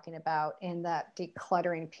was talking about in that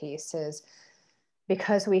decluttering piece is,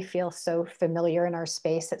 because we feel so familiar in our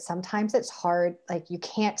space, that sometimes it's hard, like you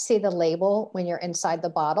can't see the label when you're inside the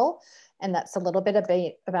bottle. And that's a little bit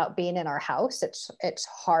about being in our house. It's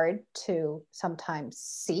hard to sometimes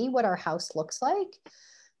see what our house looks like.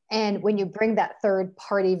 And when you bring that third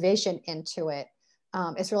party vision into it,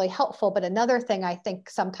 it's really helpful. But another thing I think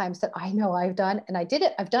sometimes that I know I've done, and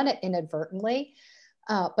I've done it inadvertently,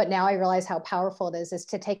 but now I realize how powerful it is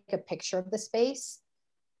to take a picture of the space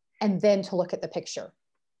and then to look at the picture.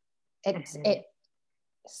 It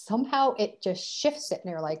somehow it just shifts it,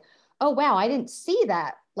 and you're like, oh wow, I didn't see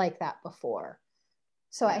that like that before.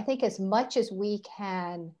 So I think as much as we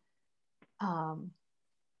can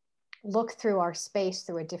look through our space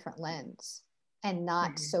through a different lens and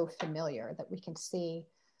not so familiar that we can see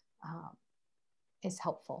is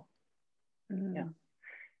helpful. Yeah.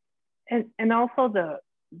 And also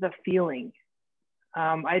the feeling.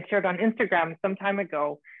 I shared on Instagram some time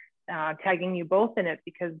ago, tagging you both in it,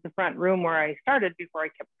 because the front room where I started before I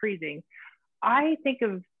kept freezing, I think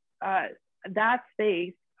of that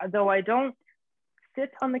space, though I don't sit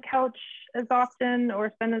on the couch as often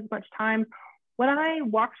or spend as much time, when I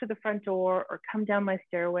walk to the front door or come down my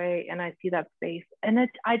stairway and I see that space, and it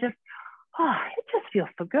just feels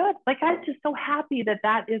so good. Like, I'm just so happy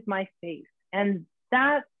that is my space. And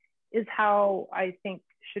that is how I think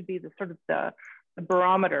should be the sort of the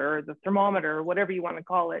barometer or the thermometer or whatever you want to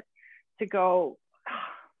call it, to go,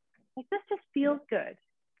 like, this just feels good.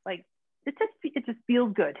 Like, it just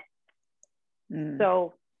feels good.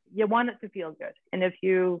 So you want it to feel good. And if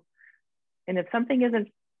something isn't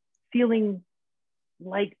feeling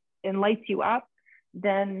like and lights you up,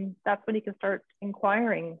 then that's when you can start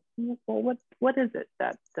inquiring, well, what is it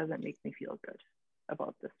that doesn't make me feel good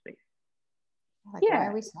about this space? Like, why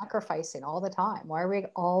are we sacrificing all the time? Why are we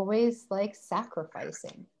always like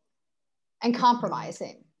sacrificing? and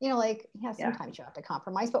compromising, you know, like, yeah, sometimes you have to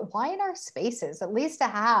compromise, but why in our spaces, at least to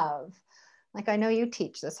have, like, I know you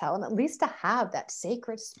teach this, Helen, at least to have that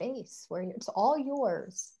sacred space where it's all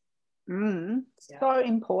yours. So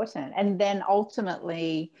important. And then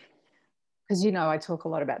ultimately, because, you know, I talk a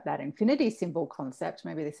lot about that infinity symbol concept.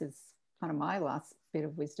 Maybe this is kind of my last bit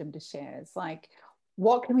of wisdom to share. It's like,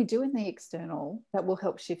 what can we do in the external that will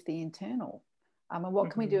help shift the internal? And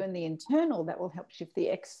what can we do in the internal that will help shift the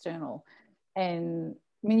external? And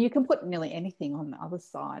I mean, you can put nearly anything on the other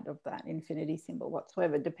side of that infinity symbol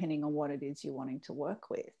whatsoever, depending on what it is you're wanting to work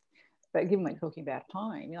with. But given we're talking about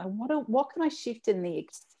home, you know, what can I shift in the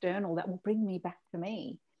external that will bring me back to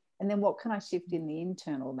me? And then what can I shift in the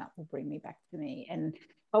internal that will bring me back to me? And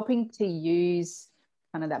helping to use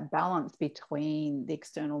kind of that balance between the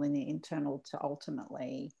external and the internal to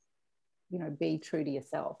ultimately, you know, be true to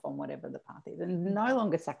yourself on whatever the path is, and no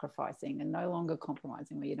longer sacrificing and no longer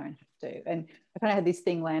compromising where you don't have to. And I kind of had this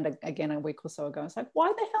thing land again a week or so ago. It's like,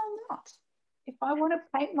 why the hell not? If I want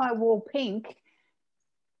to paint my wall pink,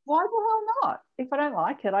 why the hell not? If I don't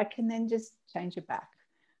like it, I can then just change it back.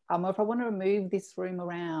 Or if I want to move this room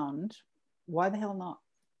around, why the hell not?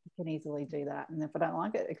 You can easily do that. And if I don't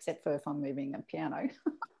like it, except for if I'm moving a piano.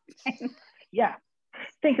 Yeah,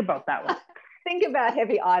 think about that one. Think about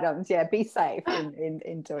heavy items. Yeah, be safe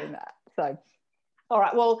in doing that. So, all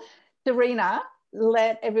right. Well, Darina,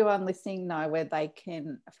 let everyone listening know where they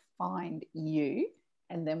can find you,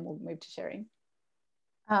 and then we'll move to sharing.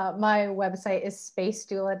 My website is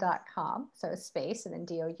spacedoula.com. So space and then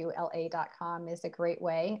doula.com is a great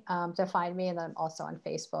way to find me. And then I'm also on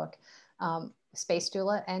Facebook, Space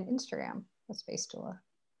Doula, and Instagram, Space Doula.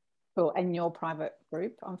 Cool. And your private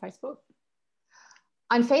group on Facebook?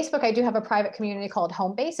 On Facebook, I do have a private community called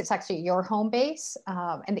Home Base. It's actually your home base.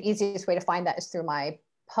 And the easiest way to find that is through my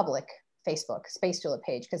public Facebook Space Doula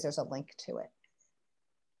page, because there's a link to it.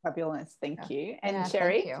 Fabulous. Thank you. And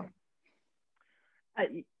Sherry? Thank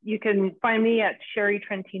you. You can find me at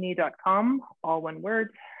sherrytrentini.com, all one word.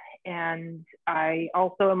 And I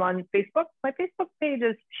also am on Facebook. My Facebook page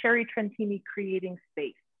is Sherry Trentini Creating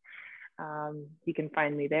Space. You can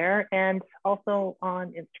find me there, and also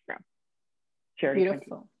on Instagram.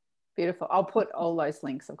 Beautiful. Beautiful. I'll put all those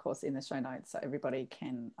links, of course, in the show notes so everybody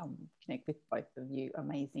can connect with both of you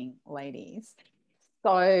amazing ladies.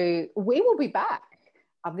 So we will be back.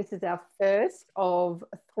 This is our first of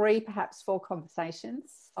 3, perhaps 4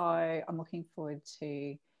 conversations. So I'm looking forward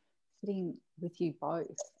to sitting with you both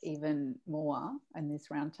even more in this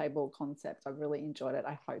roundtable concept. I've really enjoyed it.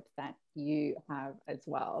 I hope that you have as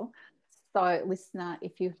well. So listener,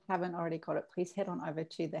 if you haven't already got it, please head on over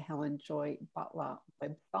to the Helen Joy Butler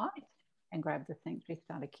website and grab the Sanctuary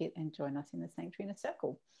Starter Kit and join us in the Sanctuary Inner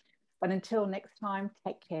Circle. But until next time,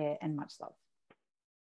 take care and much love.